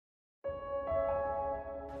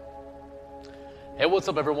Hey, what's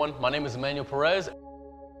up, everyone? My name is Emmanuel Perez.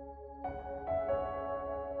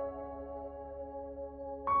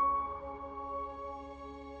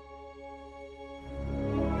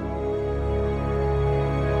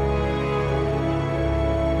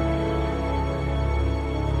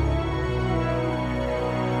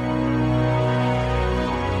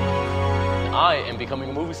 I am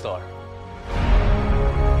becoming a movie star.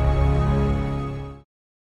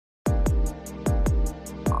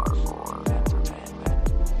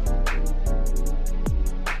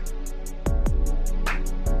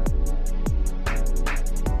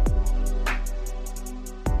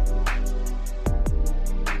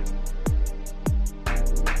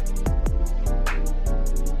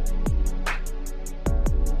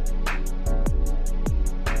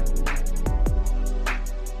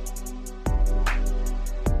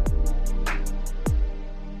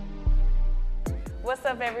 What's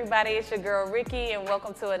up, everybody? It's your girl Ricky, and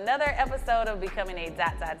welcome to another episode of Becoming a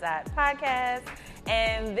podcast.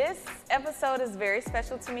 And this episode is very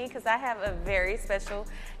special to me because I have a very special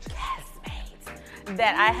castmate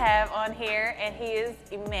that I have on here, and he is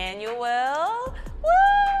Emmanuel.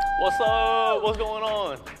 Woo! What's up? What's going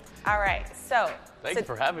on? All right, so Thank you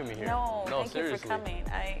for having me here. No, thank seriously. you for coming.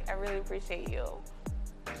 I really appreciate you.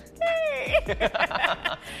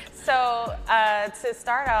 So to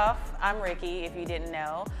start off, I'm Ricky, if you didn't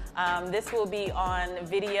know. This will be on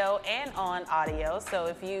video and on audio, so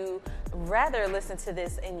if you rather listen to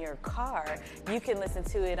this in your car, you can listen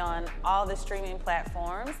to it on all the streaming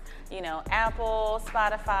platforms, you know, Apple,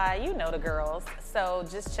 Spotify, you know the girls. So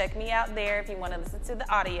just check me out there if you want to listen to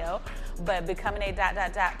the audio. But Becoming a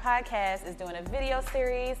podcast is doing a video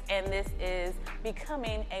series, and this is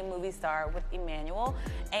Becoming a Movie Star with Emmanuel.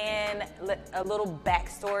 And a little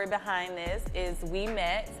backstory behind this is we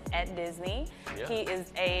met at Disney. Yeah. He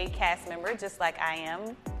is a cast member just like I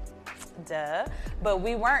am. Duh. But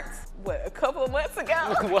we weren't, a couple of months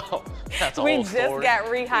ago? Well, that's a we whole just story. got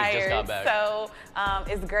rehired. We just got back. So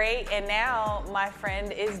it's great. And now my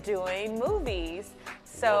friend is doing movies.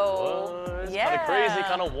 So, It's yeah. kind of crazy,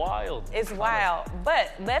 kind of wild. It's wild.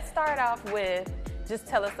 But let's start off with just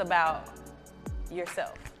tell us about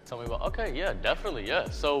yourself. Tell me about, okay, yeah, definitely, yeah.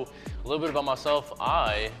 So a little bit about myself.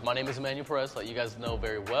 My name is Emmanuel Perez, like you guys know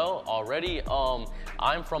very well already.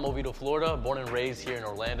 I'm from Oviedo, Florida, born and raised here in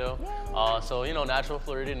Orlando. So, you know, natural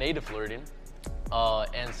Floridian, native Floridian.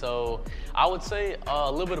 And so I would say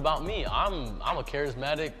a little bit about me. I'm a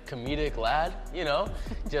charismatic, comedic lad, you know,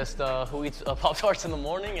 just who eats Pop-Tarts in the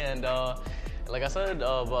morning. And like I said,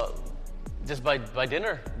 but just by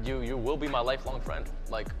dinner, you will be my lifelong friend,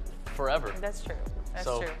 like forever. That's true. That's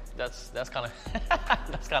so true. That's kind of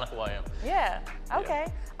that's kind of who I am. Yeah. Okay.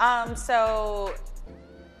 So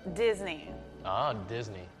Disney.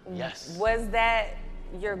 Disney. Yes. Was that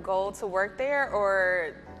your goal to work there,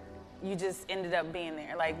 or you just ended up being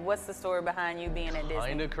there? Like, what's the story behind you being at Disney?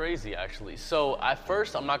 Kind of crazy, actually. So at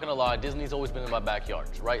first, I'm not gonna lie, Disney's always been in my backyard,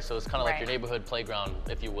 right? So it's kind of like your neighborhood playground,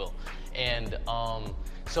 if you will. And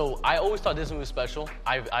so I always thought Disney was special.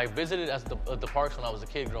 I visited as the parks when I was a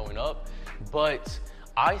kid growing up, but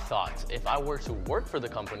I thought if I were to work for the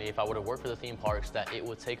company, if I were to work for the theme parks, that it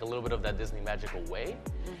would take a little bit of that Disney magic away.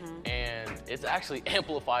 And it's actually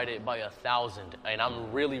amplified it by 1,000. And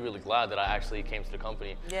I'm really, really glad that I actually came to the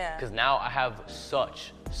company. Yeah. Because now I have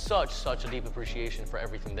such a deep appreciation for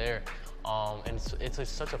everything there. And it's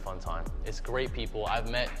such a fun time. It's great people. I've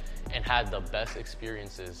met and had the best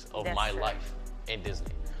experiences of my life in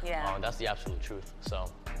Disney. Yeah. That's the absolute truth. So.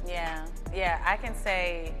 Yeah. I can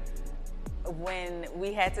say when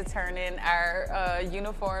we had to turn in our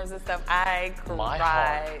uniforms and stuff, I cried. My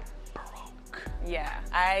heart broke. Yeah.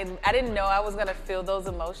 I didn't know I was gonna feel those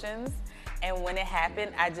emotions, and when it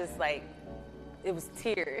happened, I just it was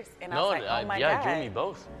tears, and I was like, oh my God. Yeah, you and me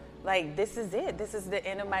both. Like, this is it. This is the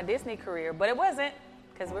end of my Disney career. But it wasn't,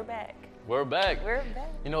 because we're back. We're back. We're back.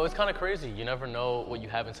 You know, it's kind of crazy. You never know what you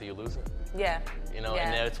have until you lose it. Yeah. You know,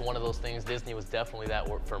 and it's one of those things. Disney was definitely that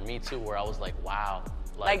for me too, where I was like, wow.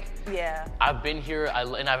 Yeah. I've been here,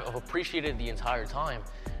 and I've appreciated it the entire time.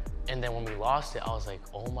 And then when we lost it, I was like,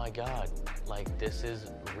 oh my God, like this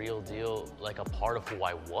is real deal, like a part of who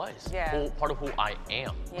I was. Yeah. Part of who I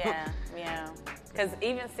am. Yeah. Because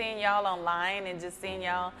even seeing y'all online and just seeing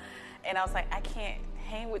y'all, and I was like, I can't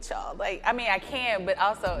hang with y'all. Like, I mean, I can, but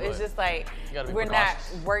also it's just like we're not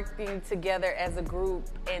working together as a group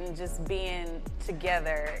and just being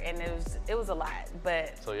together, and it was a lot.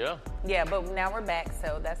 But so yeah, but now we're back,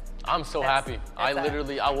 so I'm so happy. I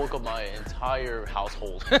woke up my entire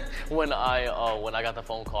household when I got the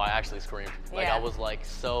phone call. I actually screamed. Like I was like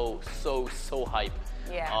so hype.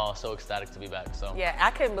 Yeah. So ecstatic to be back. So Yeah,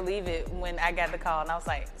 I couldn't believe it when I got the call, and I was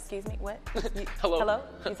like, "Excuse me, what? Hello? Hello?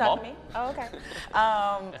 You talking to me? Oh, okay."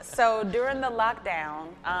 So during the lockdown,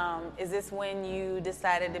 is this when you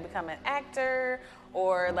decided to become an actor,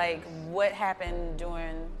 or like what happened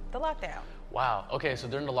during the lockdown? Wow. Okay, so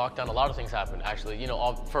during the lockdown, a lot of things happened, actually. You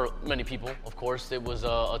know, for many people, of course, it was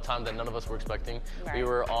a time that none of us were expecting. Right. We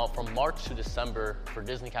were, from March to December, for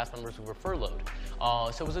Disney cast members, we were furloughed.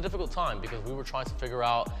 So it was a difficult time because we were trying to figure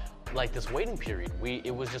out, like, this waiting period.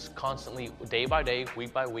 It was just constantly, day by day,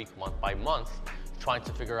 week by week, month by month, trying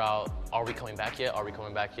to figure out, are we coming back yet? Are we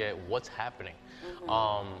coming back yet? What's happening?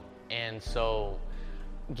 And so,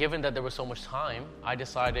 given that there was so much time, I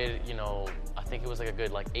decided, you know, I think it was like a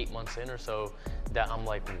good 8 months in or so, that I'm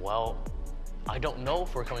like, well, I don't know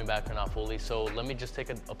if we're coming back or not fully, so let me just take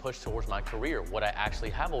a push towards my career, what I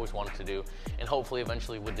actually have always wanted to do, and hopefully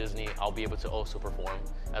eventually with Disney, I'll be able to also perform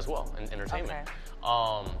as well in entertainment.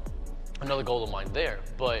 Okay. Another goal of mine there,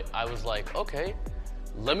 but I was like, okay,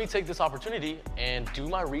 let me take this opportunity and do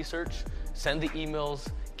my research, send the emails,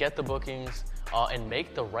 get the bookings, and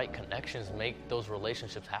make the right connections, make those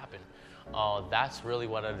relationships happen. That's really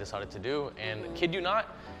what I decided to do. And kid you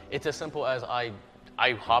not, it's as simple as I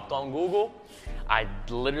hopped on Google. I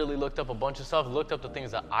literally looked up a bunch of stuff, looked up the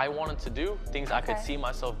things that I wanted to do, things I could see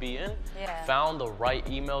myself be in, found the right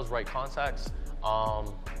emails, right contacts,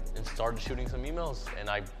 and started shooting some emails. And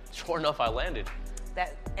sure enough, I landed.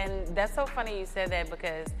 And that's so funny you said that,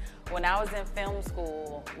 because when I was in film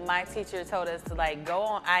school, my teacher told us to go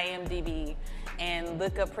on IMDb and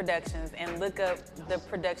look up productions and look up the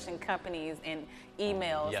production companies and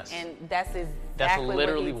emails. Yes. And that's That's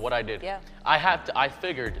literally what I did. Yeah. I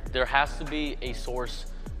figured there has to be a source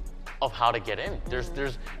of how to get in.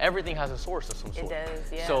 There's everything has a source of some sort. It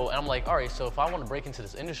does, yeah. So, and I'm like, all right, so if I want to break into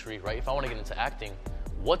this industry, right? If I want to get into acting,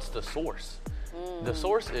 what's the source? The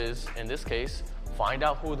source is, in this case, find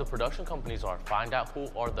out who the production companies are. Find out who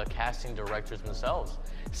are the casting directors themselves.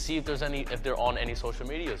 See if they're on any social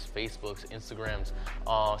medias, Facebooks, Instagrams.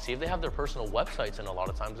 See if they have their personal websites, and a lot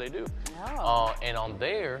of times they do. Oh. And on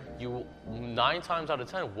there, you 9 times out of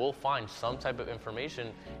 10 will find some type of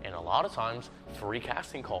information, and a lot of times free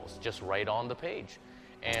casting calls just right on the page.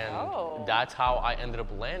 And that's how I ended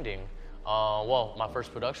up landing. My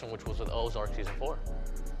first production, which was with Ozark season 4.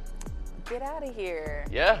 Get out of here.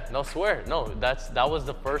 Yeah, no, swear. No, that was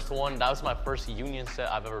the first one. That was my first union set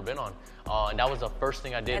I've ever been on. And that was the first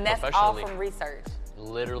thing I did professionally. And that's all from research.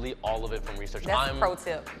 Literally all of it from research. That's pro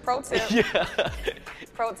tip. Pro tip. Yeah.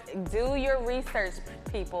 Do your research,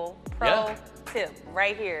 people. Tip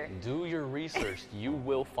right here. Do your research. You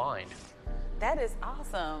will find. That is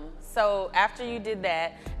awesome. So after you did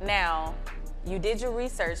that, now you did your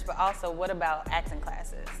research, but also what about acting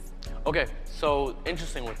classes? Okay, so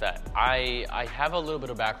interesting with that. I have a little bit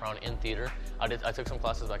of background in theater. I took some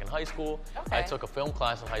classes back in high school. Okay. I took a film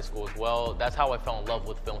class in high school as well. That's how I fell in love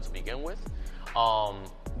with film to begin with.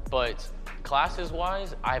 But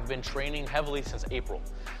classes-wise, I've been training heavily since April.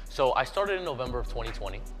 So I started in November of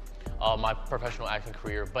 2020, my professional acting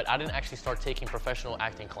career, but I didn't actually start taking professional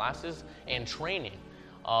acting classes and training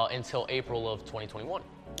until April of 2021.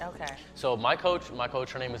 Okay. So my coach,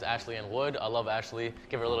 her name is Ashley Ann Wood. I love Ashley.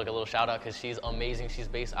 Give her a little shout out because she's amazing. She's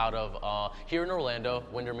based out of here in Orlando,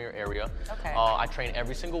 Windermere area. Okay. I train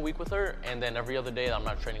every single week with her, and then every other day that I'm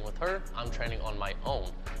not training with her, I'm training on my own.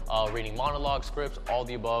 Reading monologues, scripts, all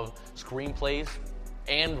the above, screenplays,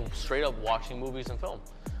 and straight up watching movies and film,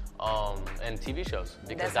 and TV shows,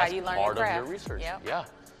 because that's how you learn part your of your craft. research. Yep. Yeah.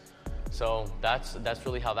 So that's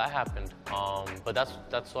really how that happened. But that's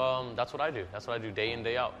what I do. That's what I do day in,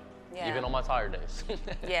 day out, even on my tired days.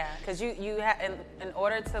 Yeah, because you have in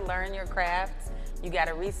order to learn your craft, you got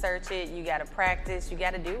to research it, you got to practice, you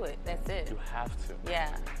got to do it. That's it. You have to.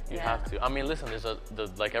 Yeah. You have to. I mean, listen.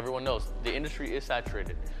 Like everyone knows, the industry is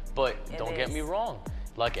saturated. But don't get me wrong.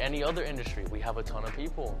 Like any other industry, we have a ton of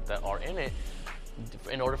people that are in it.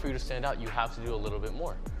 In order for you to stand out, you have to do a little bit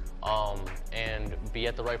more. And be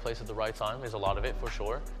at the right place at the right time is a lot of it for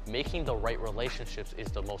sure. Making the right relationships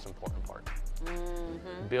is the most important part.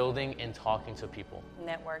 Mm-hmm. Building and talking to people.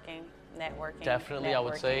 Networking. Definitely, I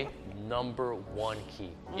would say number one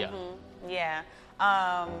key. Yeah. Mm-hmm.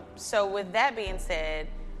 Yeah. So with that being said,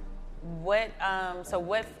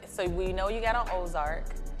 so we know you got on Ozark.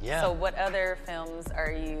 Yeah. So what other films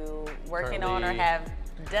are you working on or have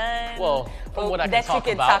done? Well, from what I can that talk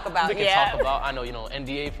you can about, talk about, we can talk about. I know,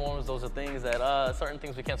 NDA forms, those are things that certain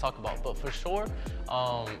things we can't talk about. But for sure,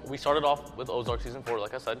 we started off with Ozark season 4,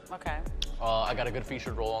 like I said. Okay. I got a good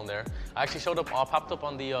featured role on there. I actually popped up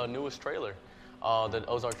on the newest trailer The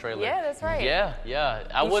Ozark trailer. Yeah, that's right. Yeah.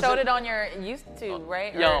 You showed it on your YouTube,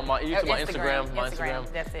 right? Yeah, or, on my YouTube, my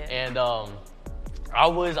Instagram. That's it. And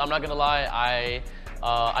I'm not gonna lie,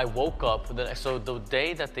 I woke up. So the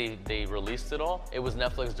day that they released it all, it was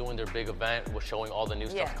Netflix doing their big event, was showing all the new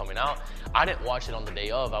stuff coming out. I didn't watch it on the day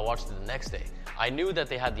of. I watched it the next day. I knew that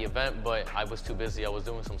they had the event, but I was too busy. I was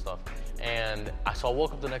doing some stuff, and I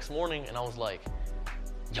woke up the next morning, and I was like,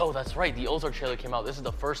 yo, that's right, the Ozark trailer came out. This is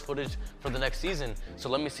the first footage for the next season, so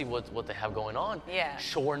let me see what they have going on. Yeah.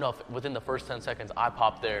 Sure enough, within the first 10 seconds, I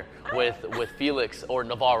popped there with Felix, or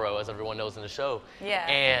Navarro, as everyone knows in the show. Yeah.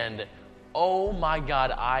 And oh my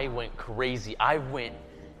God, I went crazy. I went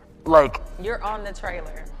like... You're on the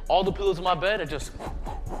trailer. All the pillows in my bed,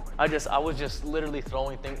 I was just literally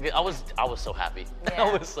throwing things. I was so happy. Yeah.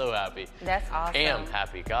 I was so happy. That's awesome. Am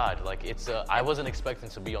happy, God. Like I wasn't expecting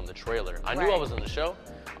to be on the trailer. I knew I was in the show.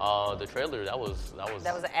 The trailer, that was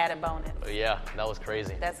an added bonus. Yeah, that was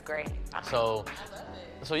crazy. That's great. So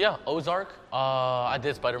yeah, Ozark. I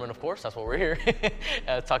did Spider-Man, of course. That's what we're here.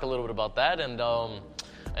 Talk a little bit about that,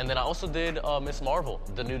 and then I also did Ms. Marvel,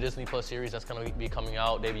 the new Disney Plus series that's going to be coming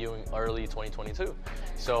out, debuting early 2022.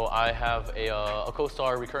 So I have a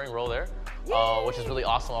co-star recurring role there, which is really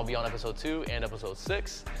awesome. I'll be on episode 2 and episode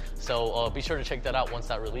 6. So be sure to check that out once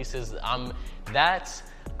that releases.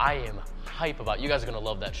 I am hype about. You guys are going to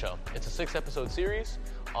love that show. It's a 6-episode series.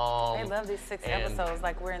 They love these 6 episodes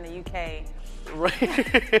like we're in the UK. Right.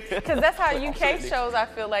 Because that's how UK shows, I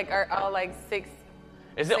feel like, are all like 6.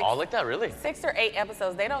 Is it all like that, really? 6 or 8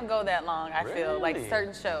 episodes. They don't go that long, I feel. Like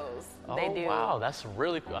certain shows, they do. Oh, wow. That's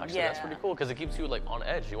really cool. Actually, that's pretty cool because it keeps you like on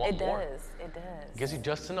edge. You want more. It does. Gives you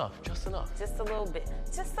just enough. Just a little bit.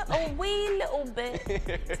 Just a wee little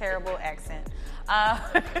bit. Terrible accent.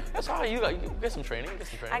 That's all right. You get some training.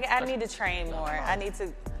 I need to train more. I need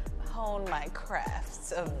to hone my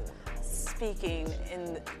crafts of speaking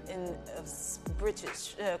in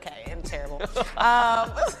British. Okay, I'm terrible.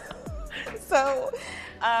 So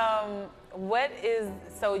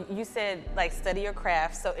you said like study your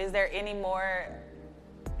craft. So is there any more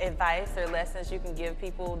advice or lessons you can give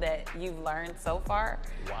people that you've learned so far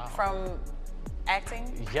from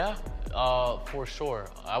acting? Yeah, for sure.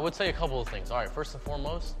 I would say a couple of things. All right, first and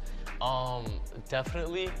foremost,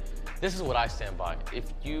 definitely, this is what I stand by.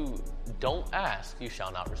 If you don't ask, you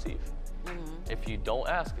shall not receive. Mm-hmm. If you don't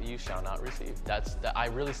ask, you shall not receive. I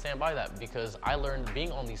really stand by that because I learned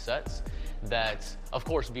being on these sets that, of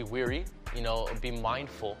course, be wary, be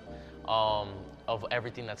mindful of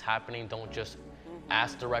everything that's happening. Don't just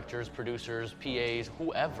ask directors, producers, PAs,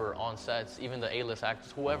 whoever on sets, even the A-list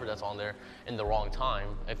actors, whoever that's on there in the wrong time.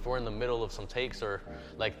 If we're in the middle of some takes or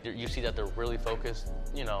like you see that they're really focused,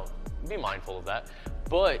 be mindful of that.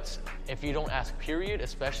 But if you don't ask, period,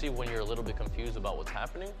 especially when you're a little bit confused about what's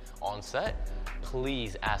happening on set,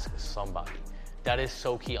 please ask somebody. That is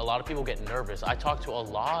so key. A lot of people get nervous. I talk to a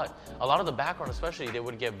lot of the background especially, they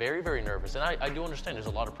would get very, very nervous. And I do understand there's a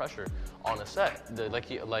lot of pressure on a set. We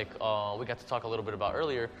got to talk a little bit about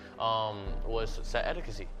earlier, was set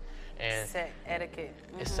etiquette. And set etiquette.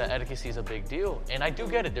 Mm-hmm. Set etiquette is a big deal. And I do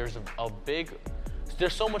get it. There's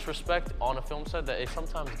there's so much respect on a film set that it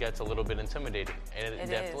sometimes gets a little bit intimidating. And it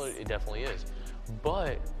definitely is.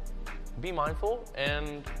 But be mindful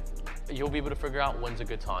and you'll be able to figure out when's a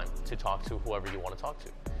good time to talk to whoever you want to talk to.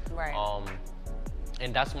 Right.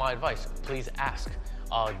 And that's my advice. Please ask.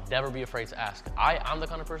 Never be afraid to ask. I'm the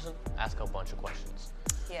kind of person, ask a bunch of questions.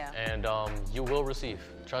 Yeah. And you will receive.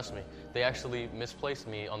 Trust me. They actually misplaced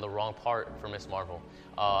me on the wrong part for Ms. Marvel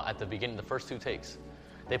at the beginning, the first 2 takes.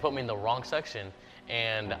 They put me in the wrong section,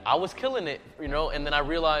 and I was killing it, and then I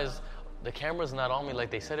realized the camera's not on me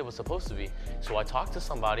like they said it was supposed to be. So I talked to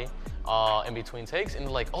somebody in between takes, and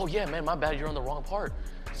they're like, oh yeah, man, my bad, you're on the wrong part.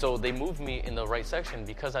 So they moved me in the right section.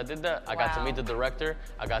 Because I did that, I got to meet the director,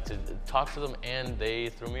 I got to talk to them, and they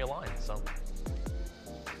threw me a line, so.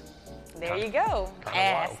 There you go.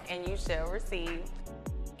 Ask and you shall receive.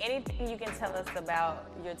 Anything you can tell us about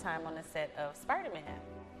your time on the set of Spider-Man?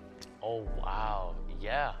 Oh, wow.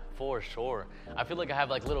 Yeah, for sure. I feel like I have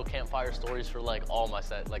like little campfire stories for like all the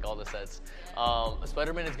sets.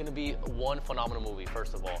 Spider-Man is going to be one phenomenal movie,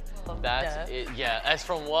 first of all. That's it. Yeah, as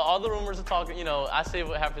from what all the rumors are talking, I say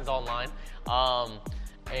what happens online.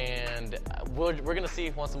 And we're going to see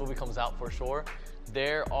once the movie comes out for sure.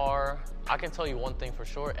 I can tell you one thing for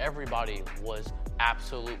sure, everybody was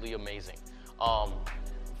absolutely amazing.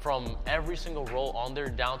 From every single role on there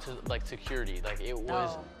down to like security,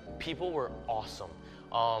 people were awesome.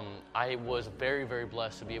 I was very, very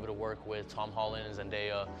blessed to be able to work with Tom Holland,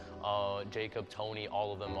 Zendaya, Jacob, Tony,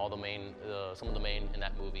 all of them, some of the main in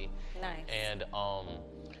that movie. Nice. And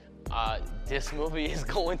this movie is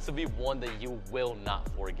going to be one that you will not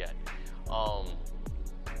forget.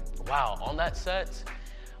 Wow, on that set,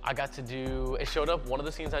 I got to do, it showed up, one of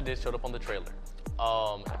the scenes I did showed up on the trailer.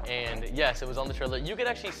 And yes, it was on the trailer. You can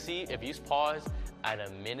actually see, if you pause at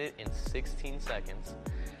 1 minute and 16 seconds,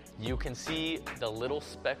 you can see the little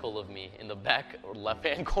speckle of me in the back or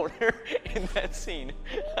left-hand corner in that scene.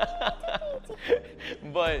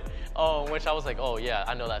 But, which I was like, oh yeah,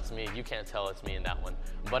 I know that's me. You can't tell it's me in that one.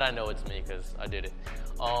 But I know it's me because I did it.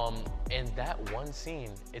 And that one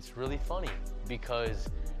scene, it's really funny because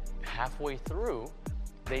halfway through,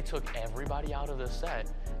 they took everybody out of the set,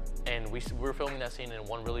 and we were filming that scene in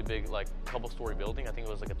one really big, like, couple-story building. I think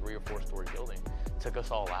it was like a 3 or 4-story building. Took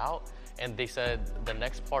us all out, and they said the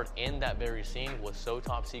next part in that very scene was so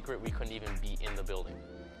top secret we couldn't even be in the building,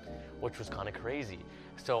 which was kind of crazy.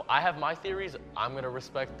 So I have my theories. I'm gonna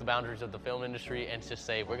respect the boundaries of the film industry and just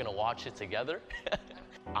say we're gonna watch it together.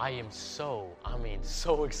 I am so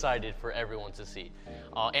excited for everyone to see,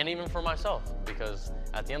 and even for myself, because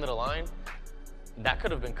at the end of the line, that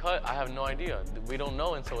could have been cut. I have no idea. We don't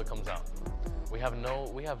know until it comes out. We have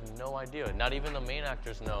no idea. Not even the main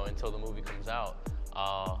actors know until the movie comes out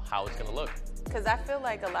how it's gonna look. Because I feel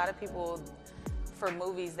like a lot of people, for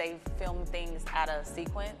movies, they film things out of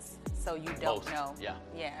sequence, so you don't know. Yeah.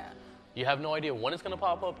 Yeah. You have no idea when it's gonna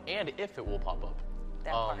pop up and if it will pop up.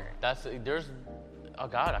 That part. Oh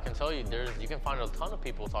God, I can tell you, you can find a ton of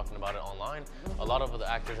people talking about it online. A lot of the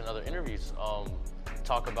actors in other interviews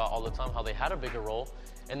talk about all the time how they had a bigger role,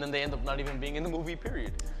 and then they end up not even being in the movie,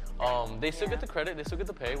 period. They still get the credit, they still get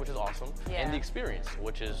the pay, which is awesome, and the experience,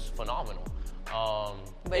 which is phenomenal.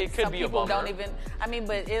 But it could some be a people bummer. don't even,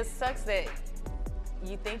 but it sucks that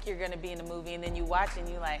you think you're gonna be in a movie and then you watch and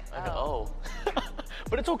you're like, oh.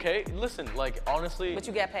 But it's okay. Listen, like, honestly. But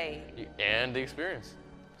you got paid. And the experience.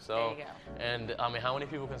 So, there you go. And I mean, how many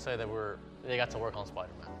people can say that they got to work on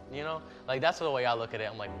Spider-Man? You know, like, that's the way I look at it.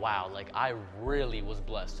 I'm like, wow, like, I really was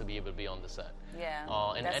blessed to be able to be on the set. Yeah.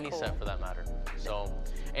 And that's any cool. set for that matter. So,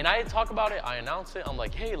 and I talk about it, I announce it. I'm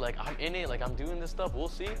like, hey, like, I'm in it, like, I'm doing this stuff. We'll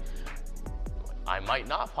see. I might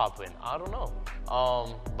not pop in. I don't know.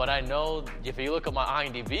 But I know if you look at my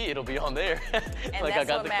IMDb, it'll be on there. And like, that's I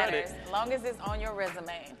got what the matters. credit. As long as it's on your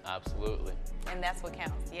resume. Absolutely. And that's what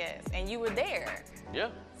counts. Yes. And you were there. Yeah.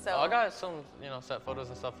 So I got some, set photos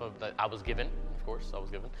and stuff that I was given. Of course, I was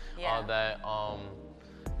given. Yeah. That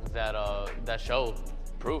show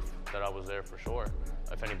proof that I was there for sure.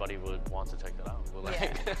 If anybody would want to check that out. But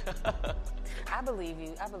like, I believe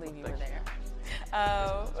you. I believe you were there.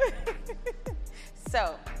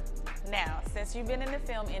 So, now, since you've been in the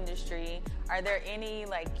film industry, are there any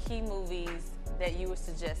key movies that you would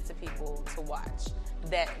suggest to people to watch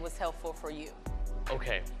that was helpful for you?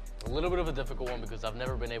 Okay, a little bit of a difficult one because I've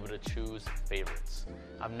never been able to choose favorites.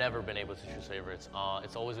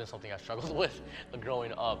 It's always been something I struggled with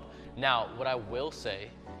growing up. Now, what I will say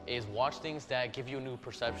is watch things that give you a new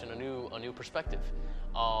perception, a new perspective,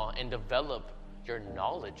 and develop your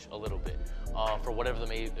knowledge a little bit for whatever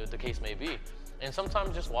the case may be. And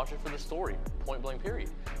sometimes just watch it for the story, point blank, period.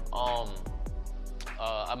 Some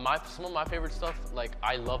of my favorite stuff, like,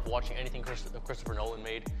 I love watching anything Christopher Nolan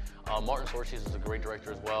made. Martin Scorsese is a great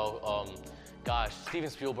director as well. Steven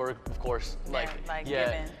Spielberg, of course.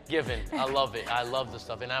 Given. I love it. I love the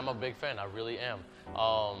stuff, and I'm a big fan. I really am.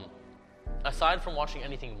 Aside from watching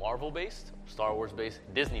anything Marvel-based, Star Wars-based,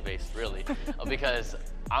 Disney-based, really, because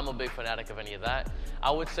I'm a big fanatic of any of that, I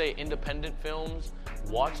would say independent films,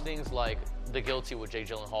 watch things like The Guilty with Jake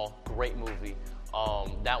Gyllenhaal, great movie.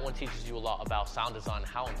 That one teaches you a lot about sound design,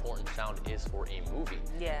 how important sound is for a movie.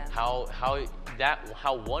 Yeah. How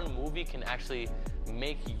one movie can actually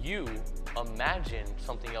make you imagine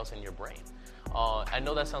something else in your brain. I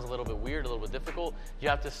know that sounds a little bit weird, a little bit difficult. You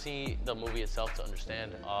have to see the movie itself to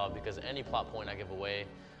understand, because any plot point I give away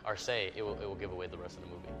or say, it will give away the rest of the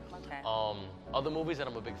movie. Okay. Other movies that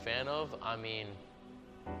I'm a big fan of,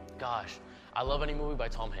 I love any movie by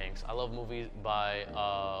Tom Hanks. I love movies by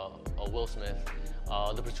Will Smith.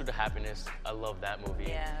 The Pursuit of Happiness, I love that movie.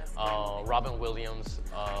 Yes. Robin Williams,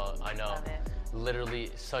 I know. Love it. Literally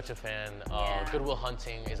such a fan. Good Will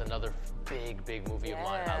Hunting is another big movie of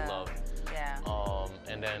mine I love. Yeah.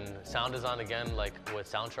 And then sound design again, like with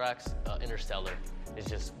soundtracks, Interstellar, it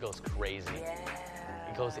just goes crazy. Yeah.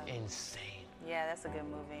 It goes insane. Yeah, that's a good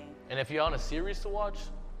movie. And if you're on a series to watch,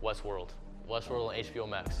 Westworld on HBO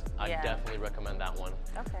Max. I definitely recommend that one.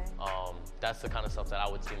 Okay. That's the kind of stuff that I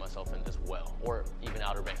would see myself in as well. Or even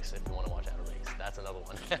Outer Banks, if you want to watch Outer Banks. That's another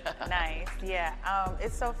one. Nice. Yeah.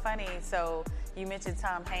 It's so funny. So you mentioned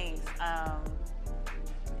Tom Hanks.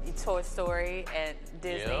 Toy Story at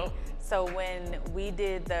Disney. Yeah. So when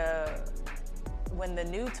the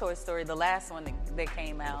new Toy Story, the last one that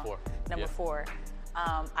came out, number 4,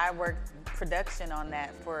 I worked production on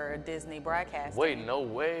that for Disney Broadcasting. Wait, no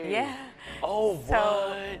way. Yeah. Oh, So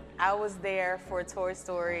what? I was there for Toy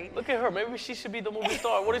Story. Look at her. Maybe she should be the movie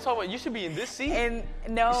star. What are you talking about? You should be in this seat. And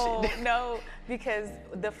no, because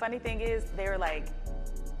the funny thing is, they were like,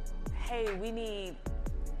 hey,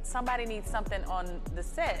 somebody needs something on the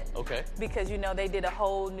set. Okay. Because, they did a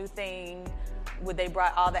whole new thing where they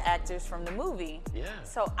brought all the actors from the movie. Yeah.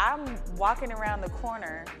 So I'm walking around the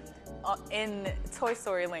corner in Toy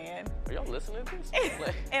Story Land. Are y'all listening to this?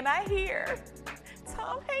 And I hear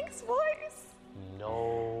Tom Hanks' voice.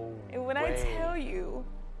 No And when way. I tell you,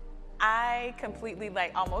 I completely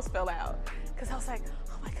almost fell out. Because I was like,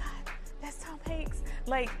 oh my God, that's Tom Hanks.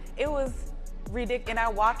 It was ridiculous. And I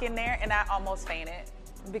walk in there and I almost fainted.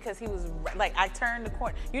 Because he was, I turned the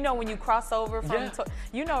corner. When you cross over from, exactly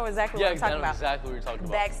what I'm talking about. Exactly what you're talking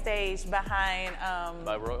about. Backstage behind,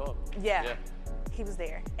 By Royal. yeah. He was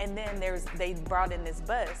there. And then they brought in this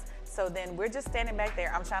bus. So then we're just standing back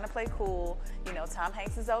there. I'm trying to play cool. Tom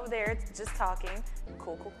Hanks is over there just talking.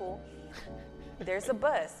 Cool. There's a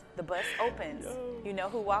bus. The bus opens. You know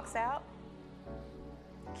who walks out?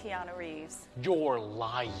 Keanu Reeves. You're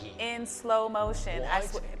lying. In slow motion. I What?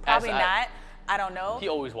 swear, probably not. I don't know. He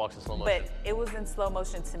always walks in slow motion. But it was in slow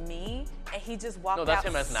motion to me, and he just walked No, that's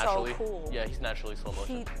out him as so naturally. cool. Yeah, he's naturally slow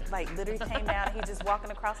motion. He literally came down, and he just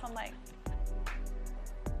walking across. I'm like,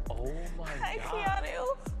 oh my hi, God. Keanu.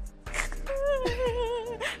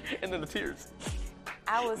 And then the tears.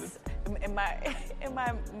 I was, and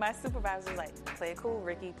my supervisor was like, play it cool,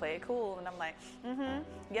 Ricky, play it cool. And I'm like,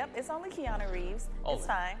 yep, it's only Keanu Reeves. It's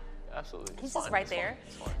fine. Absolutely. He's It's just fine. right It's there. fine.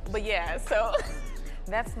 It's fine. But yeah, so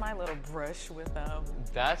that's my little brush with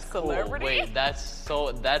That's celebrity. Cool. Wait,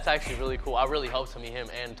 that's actually really cool. I really hope to meet him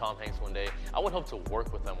and Tom Hanks one day. I would hope to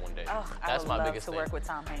work with them one day. Oh, That's I would my love biggest to thing. work with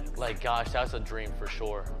Tom Hanks. Gosh, that's a dream for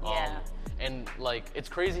sure. Yeah. And it's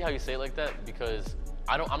crazy how you say it like that because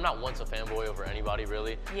I'm not once a fanboy over anybody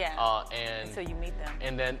really. Yeah. And Until you meet them.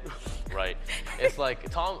 And then, right, it's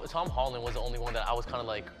Tom Holland was the only one that I was kind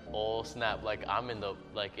of oh snap, I'm in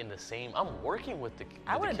the same. I'm working with the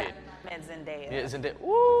I would kid. have met Zendaya. Yeah, Zendaya.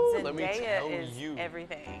 Ooh, let me Zendaya tell is you.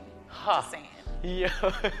 everything. Ha. Just saying. Yeah.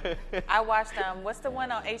 I watched what's the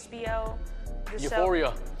one on HBO? The Euphoria.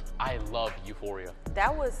 Show? I love Euphoria.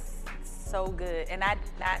 That was so good, and I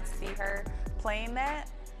did not see her playing that.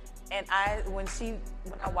 And when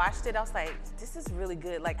I watched it, I was like, this is really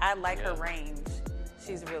good. I like her range.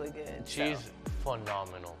 She's really good. She's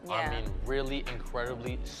phenomenal. Yeah. I mean, really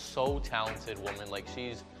incredibly so talented woman.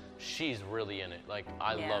 She's really in it.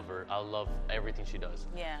 I Yeah. love her. I love everything she does.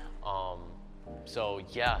 Yeah. So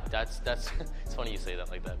yeah, that's it's funny you say that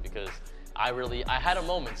like that because I had a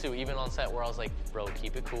moment too, even on set where I was like, bro,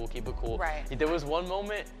 keep it cool. Right. There was one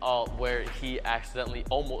moment where he accidentally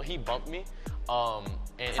he bumped me.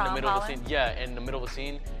 And in the middle of the scene, in the middle of the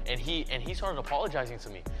scene, and he started apologizing to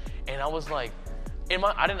me, and I was like,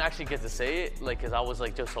 I didn't actually get to say it, because I was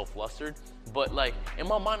just so flustered, but in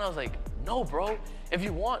my mind I was like, no, bro, if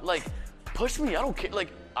you want, push me, I don't care,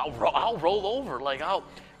 I'll roll over,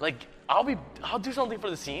 I'll do something for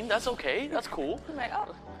the scene, that's okay, that's cool. I'm like,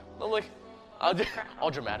 oh. I'm like,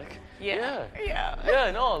 all dramatic. Yeah.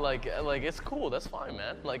 Yeah, no, it's cool. That's fine,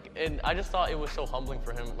 man. And I just thought it was so humbling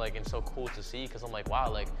for him, and so cool to see, because I'm like,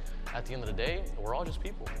 wow, at the end of the day, we're all just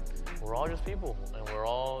people. We're all just people, and we're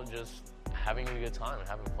all just having a good time and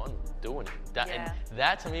having fun doing it. And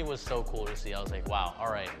that to me was so cool to see. I was like, wow,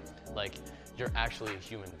 all right, you're actually a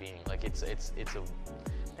human being. It's a.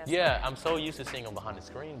 That's yeah, right. I'm so used to seeing them behind the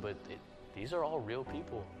screen, but these are all real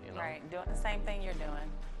people, you know. Right, doing the same thing you're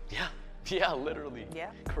doing. Yeah, literally.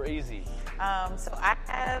 Yeah. Crazy. So I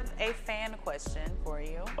have a fan question for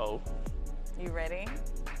you. Oh. You ready?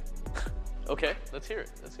 Okay, let's hear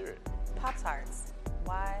it. Pop-Tarts.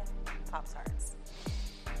 Why Pop-Tarts?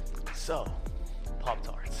 So,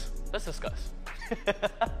 Pop-Tarts. Let's discuss.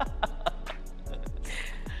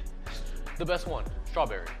 The best one,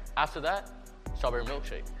 strawberry. After that, strawberry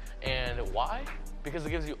milkshake. And why? Because it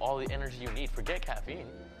gives you all the energy you need. Forget caffeine.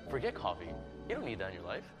 Forget coffee. You don't need that in your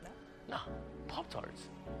life. No. Pop-Tarts.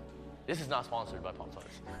 This is not sponsored by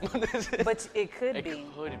Pop-Tarts. But it could It be.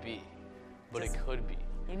 could be. But it could be.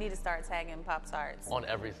 You need to start tagging Pop-Tarts. On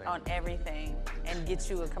everything. On everything. And get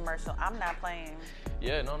you a commercial. I'm not playing.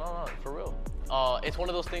 Yeah, no, for real. It's one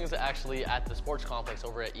of those things that actually at the sports complex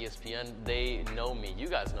over at ESPN, they know me. You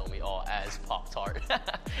guys know me all as Pop-Tart.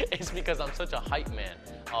 It's because I'm such a hype man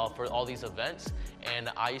for all these events. And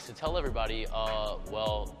I used to tell everybody,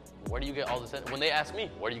 where do you get all this? When they ask me,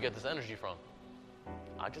 where do you get this energy from?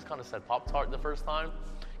 I just kind of said Pop-Tart the first time,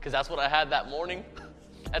 because that's what I had that morning.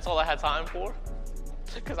 That's all I had time for,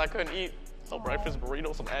 because I couldn't eat a breakfast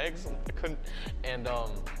burrito, some eggs, and I couldn't. And I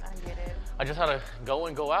get it. I just had to go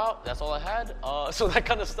in, go out. That's all I had. So that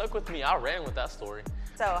kind of stuck with me. I ran with that story.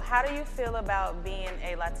 So how do you feel about being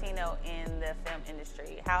a Latino in the film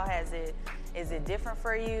industry? Is it different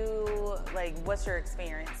for you? Like, what's your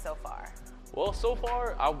experience so far? Well, so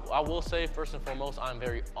far, I will say, first and foremost, I'm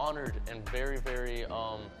very honored and very, very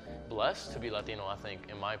blessed to be Latino, I think,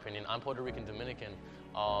 in my opinion. I'm Puerto Rican Dominican,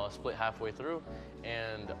 split halfway through.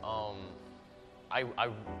 And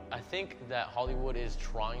I think that Hollywood is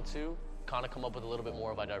trying to kind of come up with a little bit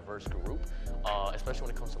more of a diverse group, especially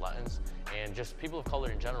when it comes to Latins and just people of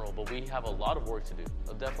color in general. But we have a lot of work to do,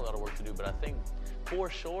 definitely a lot of work to do. But I think for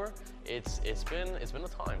sure, it's been a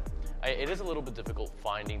time. It is a little bit difficult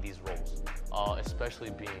finding these roles,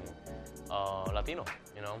 especially being Latino.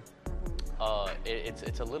 You know,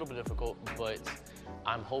 it's a little bit difficult, but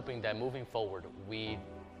I'm hoping that moving forward, we,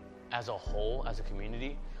 as a whole, as a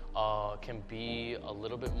community, can be a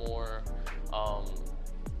little bit more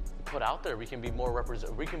put out there. We can be more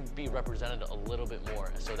represented a little bit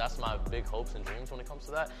more. So that's my big hopes and dreams when it comes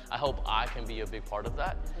to that. I hope I can be a big part of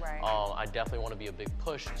that. Right. I definitely want to be a big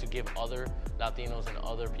push to give other Latinos and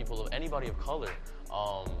other people, of anybody of color,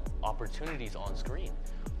 opportunities on screen.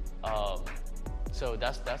 So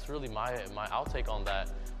that's really my outtake on that.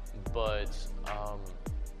 But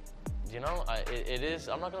you know, it is.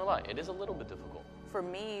 I'm not gonna lie. It is a little bit difficult. For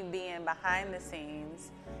me, being behind the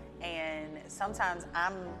scenes, and sometimes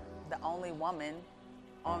I'm the only woman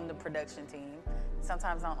on the production team.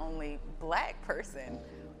 Sometimes I'm the only black person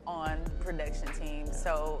on production team.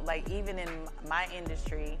 So like, even in my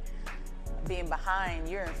industry, being behind,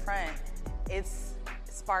 you're in front, it's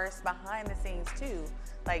sparse behind the scenes too.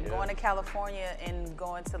 Like going to California and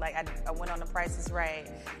going to, like, I went on The Price is Right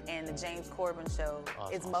and the James Corbin show.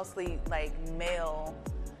 It's awesome. Mostly like male.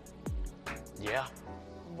 Yeah.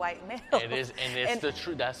 White male. It is, and it's the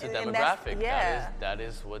truth. That's the demographic. That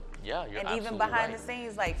is what. Yeah, you're absolutely right. And even behind the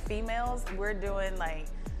scenes, like females, we're doing like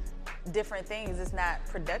different things. It's not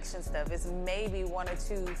production stuff. It's maybe one or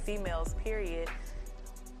two females. Period.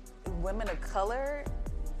 Women of color,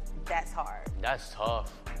 that's hard. That's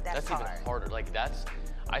tough. That's hard. Even harder. Like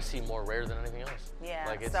I see more rare than anything else. Yeah.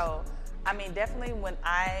 Like so, I mean, definitely when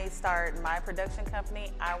I start my production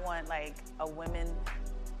company, I want like a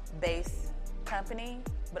women-based company,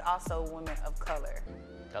 but also women of color.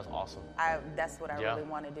 That's awesome. That's what I really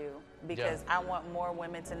want to do, because I want more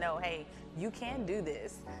women to know, hey, you can do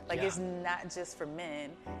this. Like, it's not just for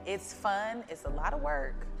men. It's fun. It's a lot of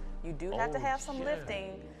work. You do have to have some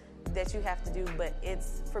lifting that you have to do, but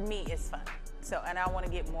for me, it's fun. So, and I want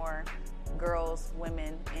to get more girls,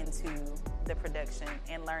 women into the production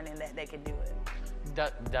and learning that they can do it.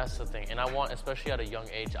 That's the thing, and I want, especially at a young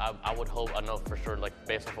age, I would hope, I know for sure, like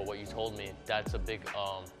based off of what you told me, that's a big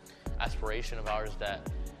aspiration of ours, that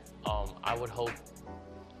I would hope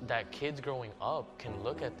that kids growing up can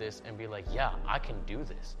look at this and be like, yeah, I can do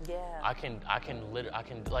this. Yeah. I can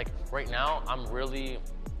like, right now, I'm really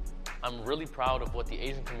proud of what the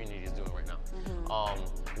Asian community is doing right now.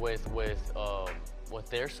 Mm-hmm. With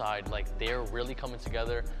their side, like they're really coming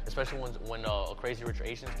together, especially when Crazy Rich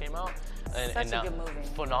Asians came out, and now, good movie.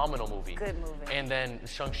 Phenomenal movie. Good movie. And then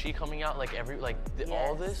Shang-Chi coming out, like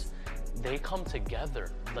all this, they come together,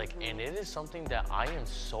 like, and it is something that I am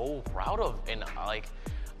so proud of, and like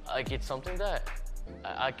it's something that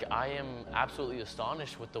I am absolutely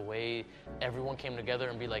astonished with the way everyone came together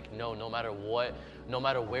and be like, no matter what, no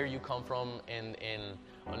matter where you come from, and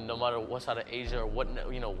no matter what side of Asia or what,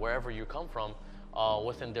 wherever you come from.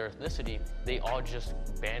 Within their ethnicity, they all just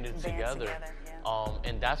banded together.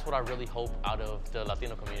 And that's what I really hope out of the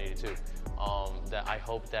Latino community too. That I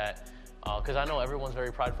hope that, because I know everyone's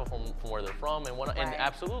very prideful from where they're from, and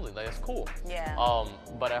absolutely, like, it's cool. Yeah.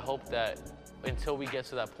 But I hope that until we get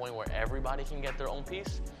to that point where everybody can get their own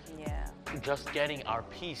piece, just getting our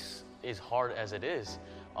piece is hard as it is.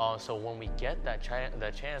 So when we get that chance,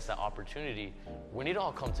 that opportunity, we need to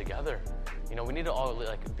all come together. We need to all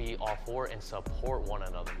be all for and support one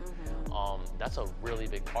another. Mm-hmm. That's a really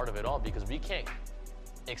big part of it all, because we can't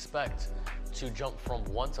expect to jump from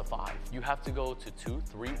 1 to 5. You have to go to 2,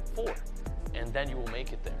 3, 4, and then you will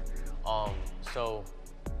make it there. So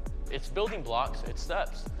it's building blocks, it's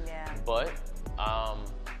steps. Yeah. But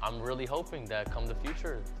I'm really hoping that come the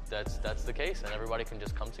future, that's the case, and everybody can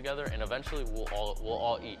just come together, and eventually we'll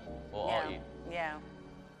all eat. All eat. Yeah.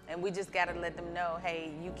 And we just got to let them know,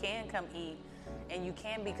 hey, you can come eat, and you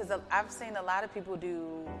can, because I've seen a lot of people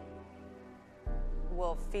do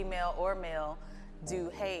well, female or male,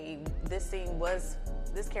 do, hey, this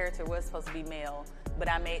character was supposed to be male, but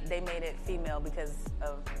they made it female because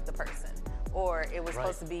of the person, or it was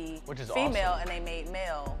supposed to be female and they made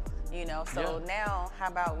male. You know, so now how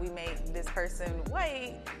about we make this person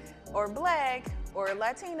white or black or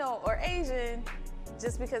Latino or Asian?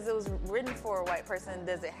 Just because it was written for a white person,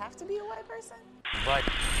 does it have to be a white person? Right.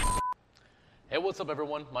 Hey, what's up,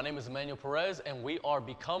 everyone? My name is Emmanuel Perez, and we are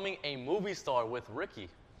becoming a movie star with Ricky.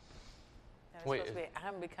 Wait,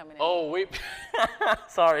 I'm becoming. Oh, wait.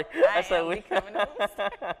 Sorry. I said becoming a movie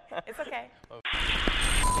star. It's okay.